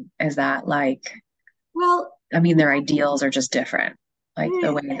Neptune, is that like, well, I mean, their ideals are just different. Like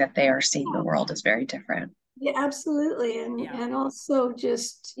the way that they are seeing the world is very different. Yeah, absolutely. And also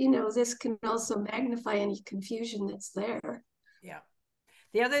just, this can also magnify any confusion that's there. Yeah.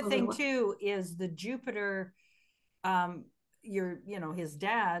 The other thing too is the Jupiter, his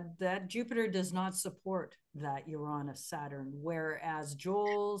dad, that Jupiter does not support that Uranus Saturn, whereas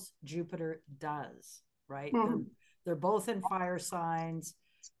Joel's Jupiter does, right? They're both in fire signs.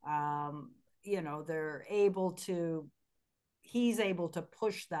 He's able to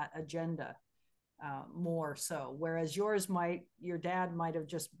push that agenda more so, whereas your dad might have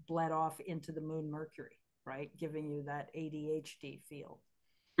just bled off into the Moon Mercury, right? Giving you that ADHD feel.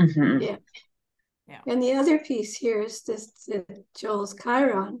 Yeah. Yeah. And the other piece here is this, Joel's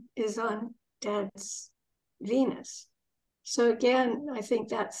Chiron is on Dad's Venus. So again, I think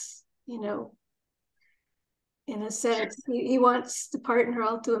that's, in a sense, he wants the partner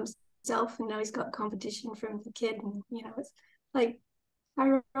all to himself, and now he's got competition from the kid. And, it's like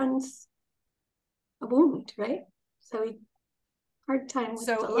Chiron's a wound, right? So hard time with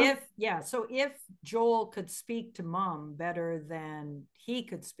so if Joel could speak to mom better than he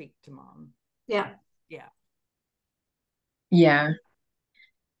could speak to mom. Yeah.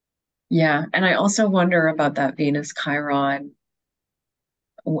 And I also wonder about that Venus Chiron,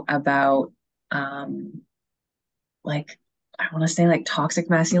 about like, I want to say like toxic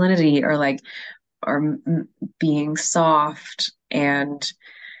masculinity, or being soft. And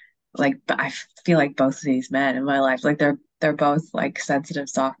like, I feel like both of these men in my life, like they're both like sensitive,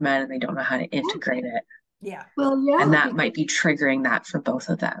 soft men, and they don't know how to integrate it. Yeah. Well, yeah. And that might be triggering that for both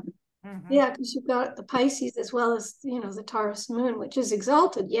of them. Mm-hmm. Yeah, because you've got the Pisces as well as, the Taurus moon, which is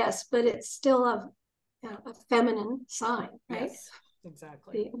exalted, yes, but it's still a feminine sign, right? Yes,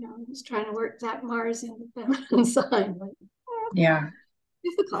 exactly. He's trying to work that Mars in the feminine sign.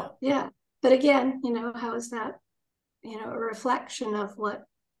 Difficult, yeah. But again, how is that, a reflection of what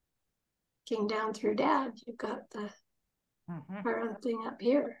came down through Dad? You've got the Chiron thing up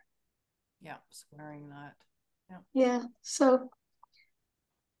here. Yeah, squaring that. Yeah, so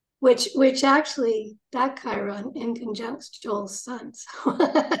which actually, that Chiron in conjunct Joel's sun.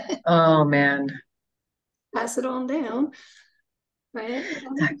 Oh man, pass it on down, right?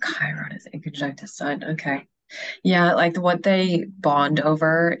 That Chiron is in conjunct his sun. Okay, yeah, like what they bond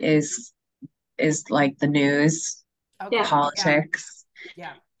over is like the news, politics,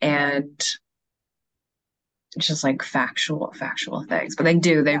 and just like factual things. But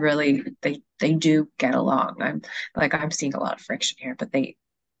they really they do get along. I'm seeing a lot of friction here, but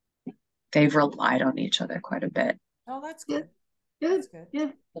they've relied on each other quite a bit. Oh, that's good. That's good.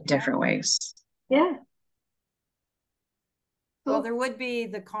 Yeah. In different ways. Yeah. Well, there would be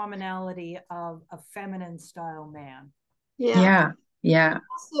the commonality of a feminine style man. Yeah.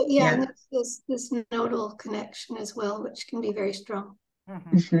 So, and this nodal connection as well, which can be very strong.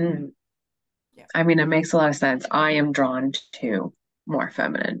 Mm-hmm. Yeah. I mean, it makes a lot of sense. I am drawn to more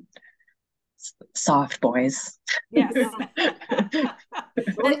feminine, soft boys. Yes.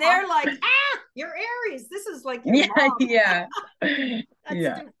 And they're like, you're Aries. This is like your mom. Yeah. That's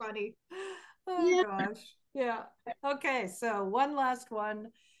too funny. Oh gosh. Yeah. Okay. So one last one.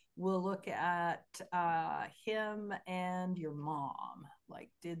 We'll look at him and your mom. Like,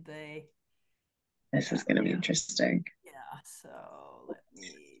 did they? This is going to be interesting. Yeah. So let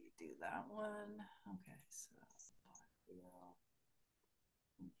me do that one. Okay. So Joel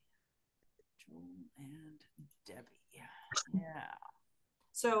and Debbie. Yeah.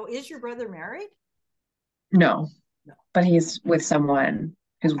 So is your brother married? No. But he's with someone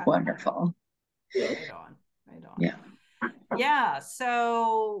who's wonderful. Right on. Yeah.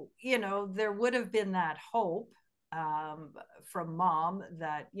 So, there would have been that hope from mom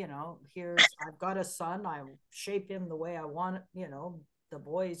that, I've got a son, I shape him the way I want, the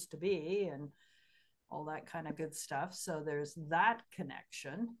boys to be, and all that kind of good stuff. So there's that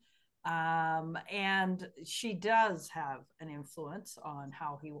connection. And she does have an influence on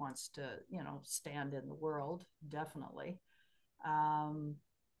how he wants to, stand in the world, definitely.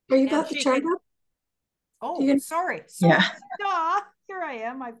 You got the chart up? Oh, sorry. Yeah. Here I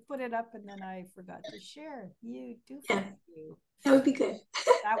am. I put it up and then I forgot to share. You do. Thank you. That would be good.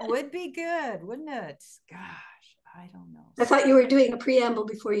 That would be good, wouldn't it? Gosh, I don't know. I thought you were doing a preamble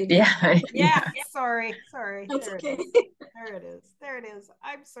before you did. Yeah. Sorry. That's okay. There it is.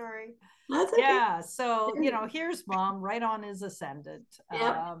 I'm sorry. That's okay. Yeah. So, here's mom right on his ascendant.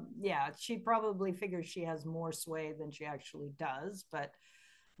 She probably figures she has more sway than she actually does. But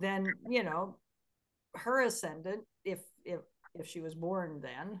then, her ascendant, if she was born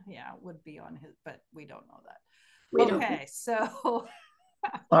then, would be on his, but we don't know that. Okay. So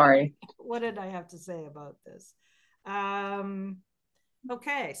sorry. What did I have to say about this?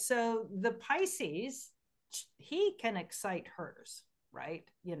 Okay, so the Pisces, he can excite hers, right?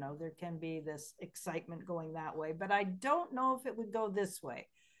 There can be this excitement going that way, but I don't know if it would go this way,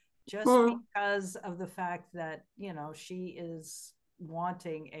 just because of the fact that, she is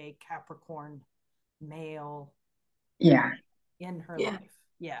wanting a Capricorn male in her life.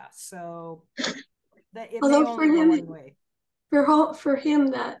 Yeah, so that it may only go one way. For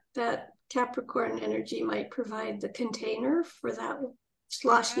him, that Capricorn energy might provide the container for that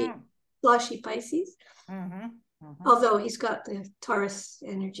sloshy Pisces. Although he's got the Taurus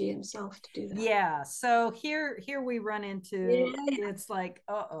energy himself to do that. Yeah. So here we run into, it's like,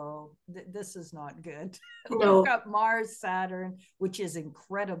 this is not good. No. We've got Mars, Saturn, which is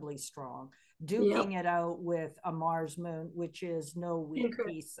incredibly strong, duking it out with a Mars moon, which is no weak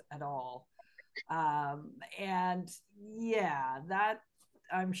piece at all. And yeah, that,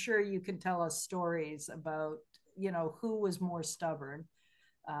 I'm sure you can tell us stories about, who was more stubborn.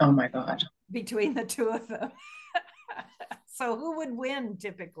 Oh my God. Between the two of them. So who would win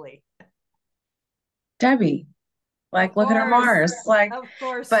typically? Debbie. Like, look at her Mars. Like, of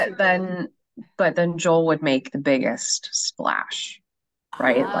course. But then Joel would make the biggest splash,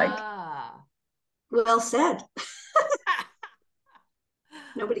 right? Like, well said.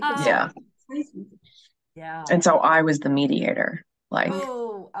 Nobody can say. Yeah. And so I was the mediator. Like,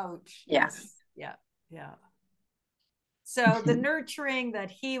 oh, ouch. Yes. Yeah. So the nurturing that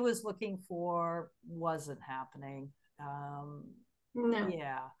he was looking for wasn't happening. No.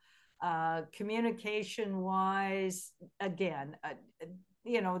 Yeah. Communication wise, again,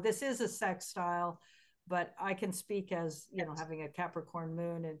 this is a sextile, but I can speak as, having a Capricorn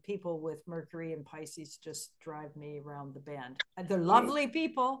moon, and people with Mercury and Pisces just drive me around the bend. They're lovely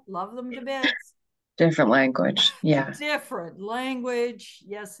people, love them to bits. Different language. Yeah. Different language.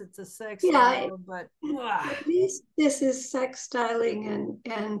 Yes, it's a sextile, but at least this is sextiling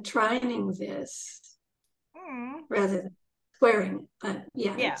and trining this rather than squaring. But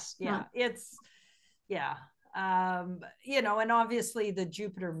and obviously the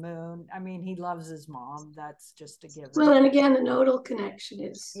Jupiter moon, I mean, he loves his mom. That's just a given. Well, and again, the nodal connection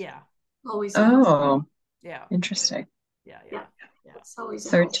is always interesting. Yeah. It's always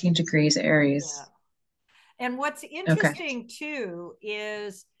 13 degrees Aries. Yeah. And what's interesting too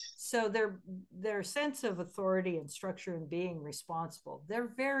is, so their sense of authority and structure and being responsible,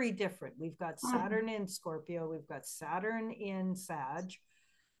 they're very different. We've got Saturn in Scorpio, we've got Saturn in Sag,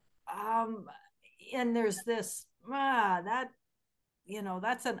 and there's this that's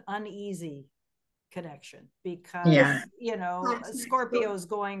an uneasy connection, because Scorpio is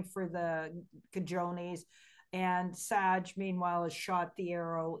going for the cajones, and Sag, meanwhile, has shot the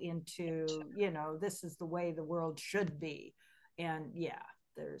arrow into, this is the way the world should be. And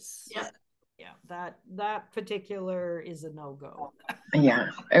that particular is a no-go. Yeah.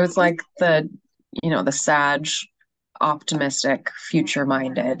 It was like the Sag optimistic,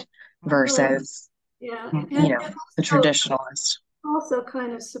 future-minded versus, the traditionalist. Also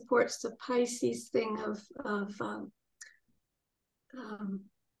kind of supports the Pisces thing of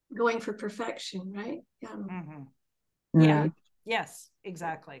going for perfection, right? Yeah. Yes,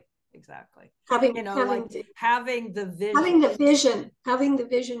 exactly. Having the vision, having the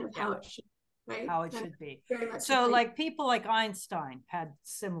vision of how it should, right? How it should be. So like people like Einstein had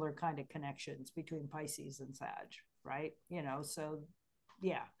similar kind of connections between Pisces and Sag, right? So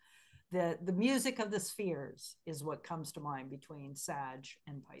yeah. The music of the spheres is what comes to mind between Sag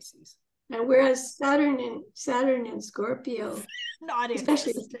and Pisces. And whereas Saturn and Scorpio, not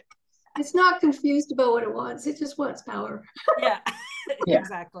especially, it's not confused about what it wants. It just wants power. Yeah.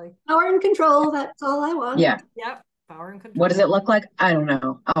 Exactly. Power and control. That's all I want. Yeah. Yep. Power and control. What does it look like? I don't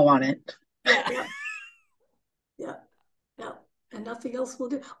know. I want it. Yeah. Yeah. And nothing else will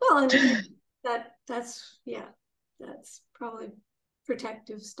do. Well, and that's probably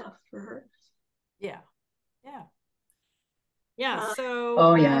protective stuff for her. Yeah.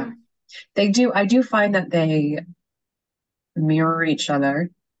 So they do. I do find that they mirror each other.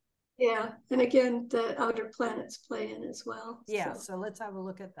 Yeah, and again, the outer planets play in as well. Yeah, so let's have a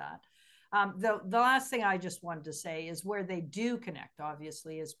look at that. The last thing I just wanted to say is where they do connect,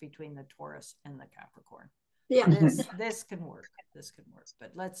 obviously, is between the Taurus and the Capricorn. Yeah, this can work.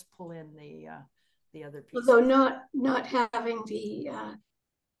 But let's pull in the other piece. Although not having the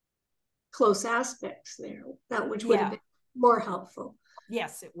close aspects there, which would have been more helpful.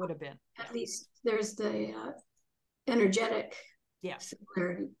 Yes, it would have been. At least there's the energetic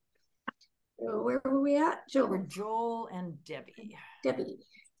similarity. So where were we at, Joel? We're Joel and Debbie.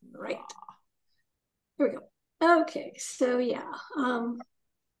 Right. Here we go. Okay, so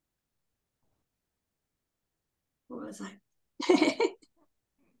what was I?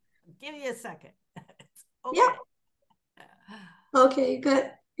 Give you a second. Okay. Yeah. Okay, you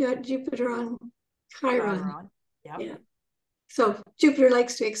got Jupiter on Chiron. Yeah. So Jupiter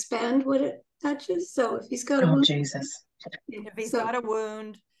likes to expand what it touches. So if he's got a wound, Jesus. If he's got a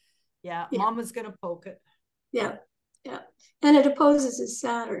wound, Mama's gonna poke it. Yeah. And it opposes his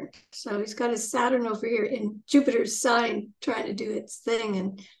Saturn. So he's got his Saturn over here in Jupiter's sign trying to do its thing.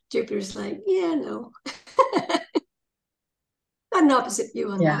 And Jupiter's like, no. Got an opposite view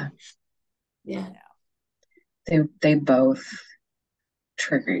on that. Yeah. they both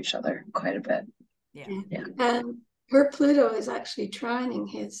trigger each other quite a bit. Yeah. And her Pluto is actually trining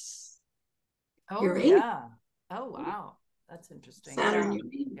his Uranus. Yeah. Oh, wow. That's interesting. Saturn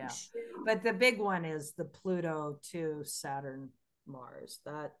Uranus. Yeah. But the big one is the Pluto to Saturn Mars.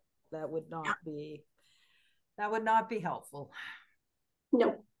 That would not be helpful.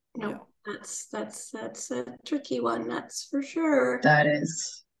 No. That's a tricky one, that's for sure. That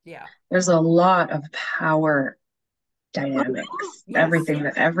is. Yeah. There's a lot of power dynamics.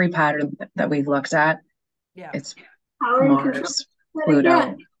 Every pattern that we've looked at, it's power Mars, Pluto.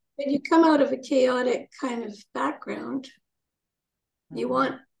 Again, when you come out of a chaotic kind of background, you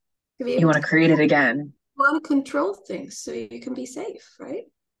want to be able to create it again. You want to control things so you can be safe, right?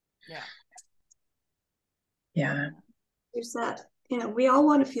 Yeah. There's that, we all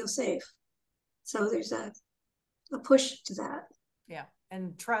want to feel safe. So there's a push to that. Yeah.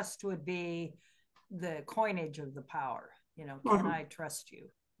 And trust would be the coinage of the power. Can I trust you?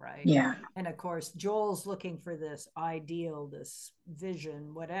 Right. Yeah. And of course, Joel's looking for this ideal, this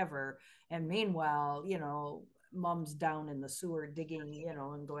vision, whatever. And meanwhile, Mom's down in the sewer digging,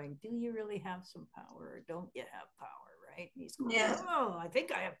 and going, do you really have some power or don't you have power? Right. And he's going, oh, I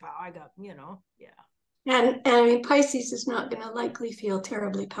think I have power. I got, yeah. And I mean, Pisces is not going to likely feel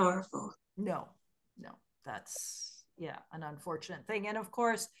terribly powerful. No, that's, an unfortunate thing. And of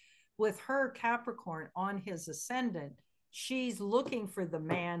course, with her Capricorn on his ascendant, she's looking for the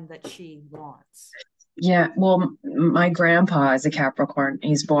man that she wants. Yeah. Well, my grandpa is a Capricorn.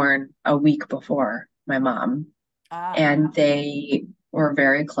 He's born a week before my mom. And they were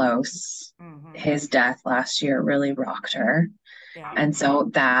very close. Mm-hmm. His death last year really rocked her. Yeah. And so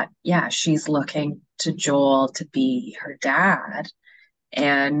she's looking to Joel to be her dad.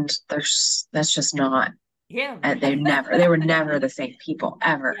 And that's just not him. And they were never the same people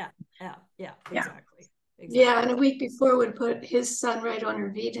ever. Yeah, exactly. Yeah, and a week before would put his sun right on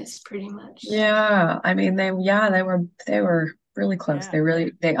her Venus pretty much. Yeah. I mean, they were really close. Yeah.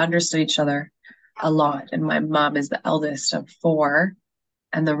 They understood each other a lot. And my mom is the eldest of 4,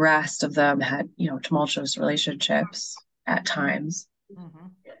 and the rest of them had, tumultuous relationships at times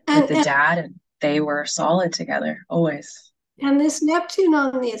with the dad, and they were solid together always. And this Neptune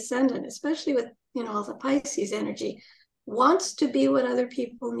on the ascendant, especially with, all the Pisces energy, wants to be what other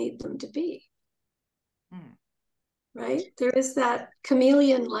people need them to be. Right? There is that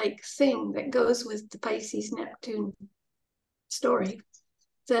chameleon-like thing that goes with the Pisces Neptune story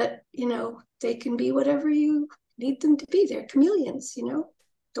that, they can be whatever you need them to be. They're chameleons,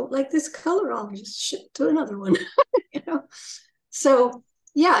 don't like this color, I'll just shift to another one, So,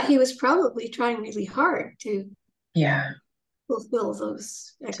 he was probably trying really hard to fulfill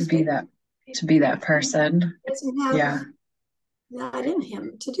those expectations. To be that person. Doesn't have that in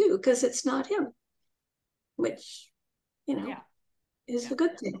him to do, because it's not him, which is a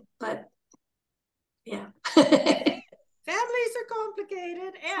good thing. But families are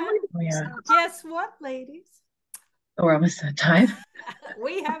complicated, and guess what, ladies? We're almost at time.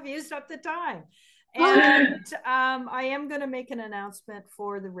 We have used up the time. And I am going to make an announcement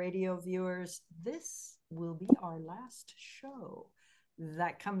for the radio viewers. This will be our last show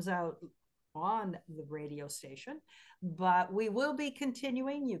that comes out on the radio station, but we will be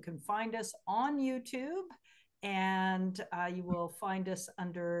continuing. You can find us on YouTube, and you will find us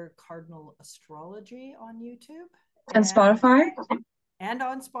under Cardinal Astrology on YouTube and Spotify. And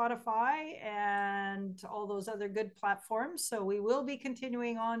on Spotify and all those other good platforms. So we will be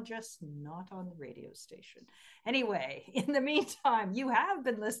continuing on, just not on the radio station. Anyway, in the meantime, you have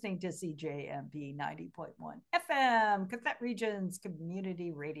been listening to CJMP 90.1 FM, Cathett Region's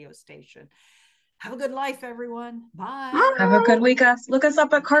community radio station. Have a good life, everyone. Bye. Have a good week. Look us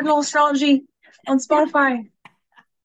up at Cardinal Astrology on Spotify.